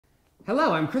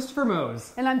Hello, I'm Christopher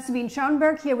Mose. And I'm Sabine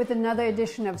Schoenberg here with another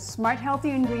edition of Smart,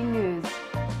 Healthy, and Green News.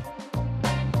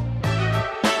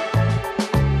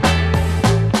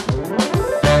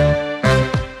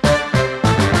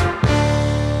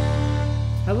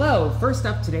 Hello, first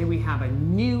up today we have a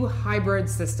new hybrid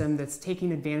system that's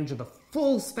taking advantage of the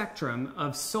full spectrum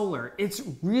of solar. It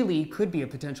really could be a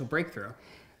potential breakthrough.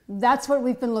 That's what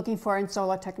we've been looking for in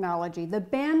solar technology. The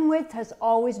bandwidth has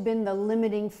always been the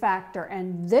limiting factor,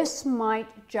 and this might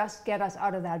just get us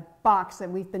out of that box that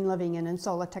we've been living in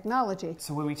solar technology.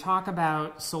 So when we talk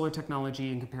about solar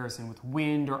technology in comparison with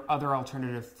wind or other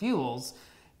alternative fuels,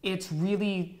 it's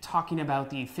really talking about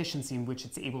the efficiency in which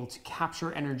it's able to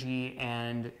capture energy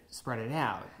and spread it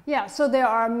out. Yeah, so there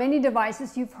are many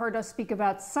devices, you've heard us speak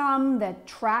about some that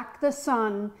track the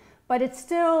sun, but it's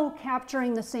still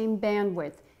capturing the same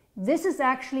bandwidth. This is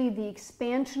actually the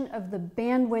expansion of the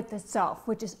bandwidth itself,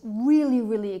 which is really,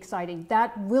 really exciting.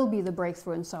 That will be the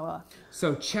breakthrough in solar.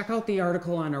 So check out the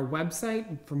article on our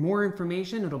website for more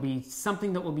information. It'll be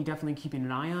something that we'll be definitely keeping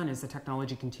an eye on as the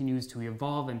technology continues to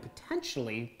evolve and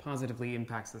potentially positively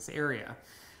impacts this area.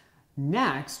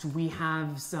 Next, we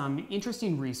have some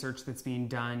interesting research that's being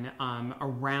done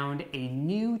around a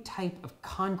new type of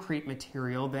concrete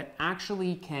material that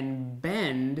actually can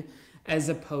bend as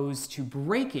opposed to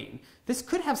breaking. This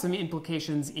could have some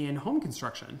implications in home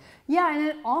construction. Yeah, and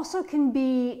it also can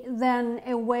be then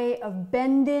a way of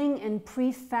bending and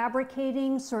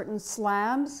prefabricating certain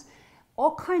slabs.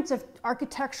 All kinds of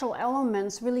architectural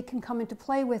elements really can come into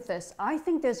play with this. I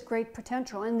think there's great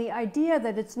potential, and the idea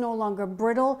that it's no longer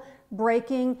brittle,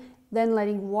 breaking, then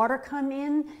letting water come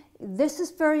in, this is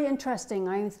very interesting.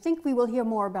 I think we will hear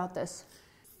more about this.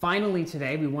 Finally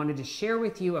today, we wanted to share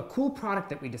with you a cool product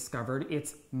that we discovered.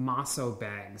 It's Moso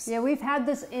Bags. Yeah, we've had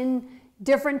this in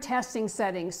different testing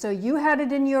settings. So you had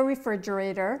it in your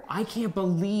refrigerator. I can't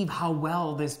believe how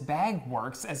well this bag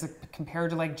works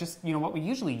compared to what we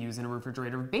usually use in a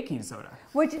refrigerator with baking soda.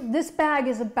 Which this bag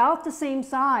is about the same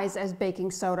size as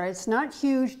baking soda. It's not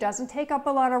huge, doesn't take up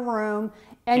a lot of room,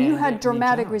 and you had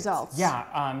dramatic results.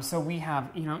 Yeah, so we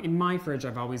have, in my fridge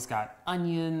I've always got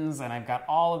onions and I've got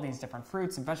all of these different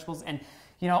fruits and vegetables, and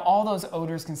all those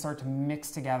odors can start to mix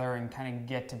together and kind of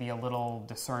get to be a little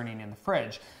discerning in the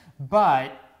fridge.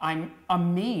 But I'm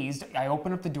amazed. I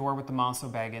open up the door with the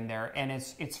Moso bag in there, and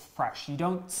it's fresh. You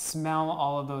don't smell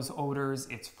all of those odors.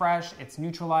 It's fresh. It's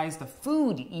neutralized. The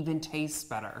food even tastes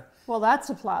better. Well,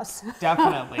 that's a plus.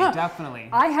 Definitely, definitely.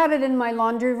 I had it in my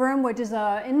laundry room, which is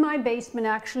in my basement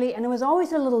actually, and it was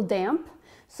always a little damp.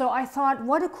 So I thought,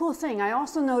 what a cool thing. I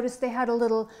also noticed they had a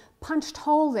little punched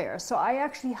hole there, so I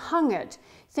actually hung it,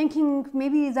 thinking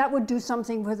maybe that would do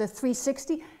something with a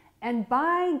 360. And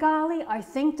by golly, I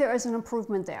think there is an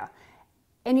improvement there.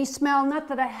 Any smell, not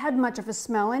that I had much of a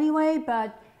smell anyway,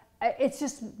 but it's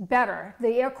just better. The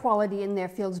air quality in there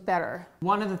feels better.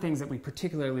 One of the things that we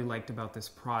particularly liked about this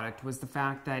product was the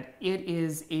fact that it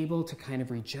is able to kind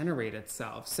of regenerate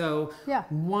itself. So yeah,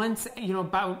 once,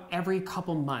 about every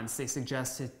couple months, they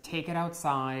suggest to take it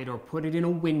outside or put it in a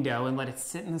window and let it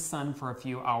sit in the sun for a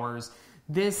few hours.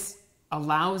 This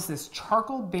allows this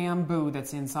charcoal bamboo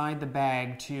that's inside the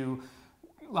bag to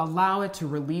allow it to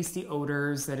release the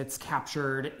odors that it's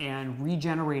captured and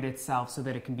regenerate itself so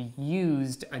that it can be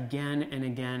used again and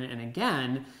again and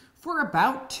again for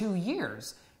about 2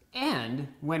 years. And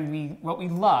what we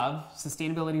love,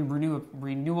 sustainability,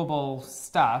 renewable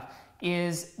stuff,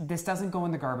 is this doesn't go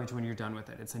in the garbage when you're done with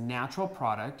it. It's a natural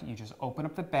product. You just open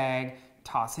up the bag,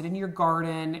 toss it in your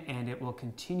garden, and it will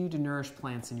continue to nourish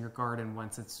plants in your garden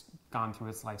once it's gone through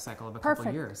its life cycle of a couple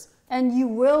of years. And you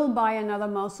will buy another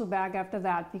Moso bag after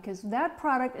that, because that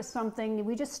product is something,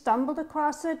 we just stumbled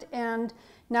across it, and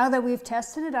now that we've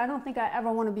tested it, I don't think I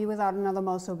ever want to be without another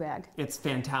Moso bag. It's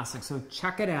fantastic. So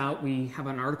check it out. We have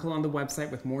an article on the website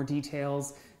with more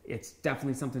details. It's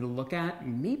definitely something to look at.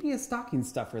 Maybe a stocking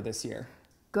stuffer this year.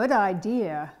 Good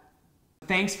idea.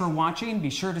 Thanks for watching.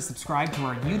 Be sure to subscribe to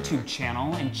our YouTube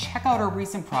channel and check out our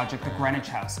recent project, The Greenwich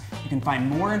House. You can find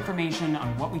more information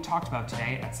on what we talked about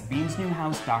today at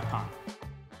sabinesnewhouse.com.